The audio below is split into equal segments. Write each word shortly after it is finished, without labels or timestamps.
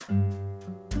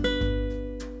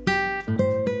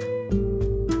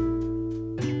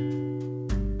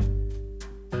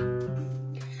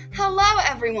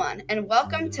everyone, and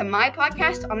welcome to my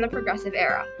podcast on the Progressive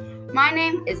Era. My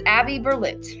name is Abby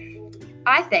Berlut.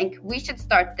 I think we should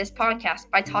start this podcast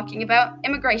by talking about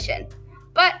immigration.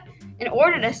 But in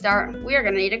order to start, we are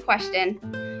going to need a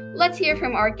question. Let's hear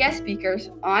from our guest speakers,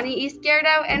 Ani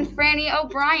Izquierdo and Franny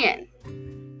O'Brien.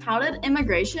 How did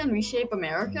immigration reshape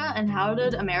America, and how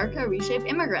did America reshape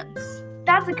immigrants?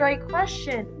 That's a great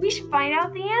question. We should find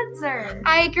out the answer.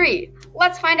 I agree.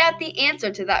 Let's find out the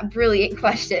answer to that brilliant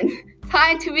question.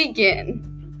 Time to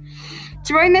begin.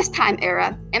 During this time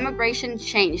era, immigration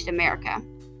changed America.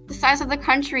 The size of the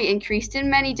country increased in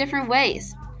many different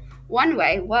ways. One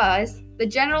way was the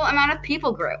general amount of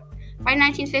people grew. By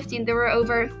 1915, there were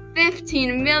over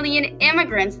 15 million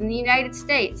immigrants in the United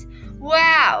States.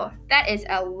 Wow, that is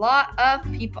a lot of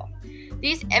people.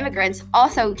 These immigrants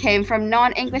also came from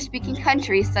non-English speaking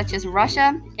countries such as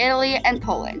Russia, Italy, and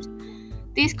Poland.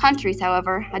 These countries,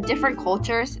 however, had different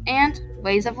cultures and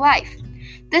ways of life.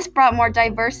 This brought more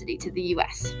diversity to the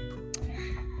U.S.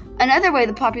 Another way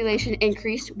the population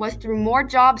increased was through more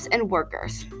jobs and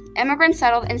workers. Immigrants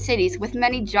settled in cities with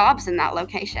many jobs in that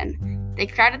location. They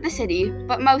crowded the city,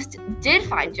 but most did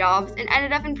find jobs and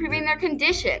ended up improving their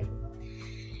condition.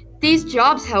 These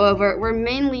jobs, however, were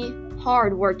mainly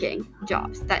hard-working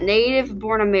jobs that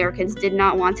native-born Americans did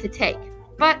not want to take.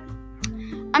 But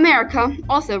America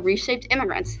also reshaped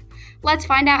immigrants. Let's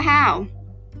find out how.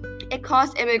 It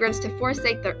caused immigrants to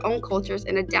forsake their own cultures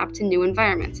and adapt to new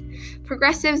environments.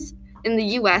 Progressives in the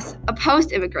U.S.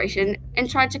 opposed immigration and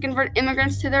tried to convert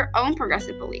immigrants to their own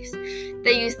progressive beliefs.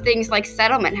 They used things like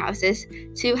settlement houses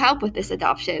to help with this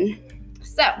adoption.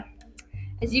 So,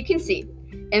 as you can see,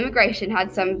 immigration had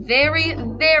some very,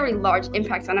 very large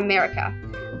impacts on America.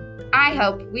 I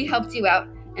hope we helped you out,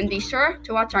 and be sure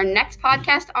to watch our next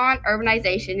podcast on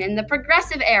urbanization in the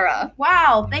Progressive Era.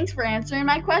 Wow, thanks for answering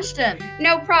my question.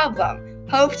 No problem.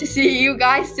 Hope to see you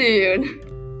guys soon.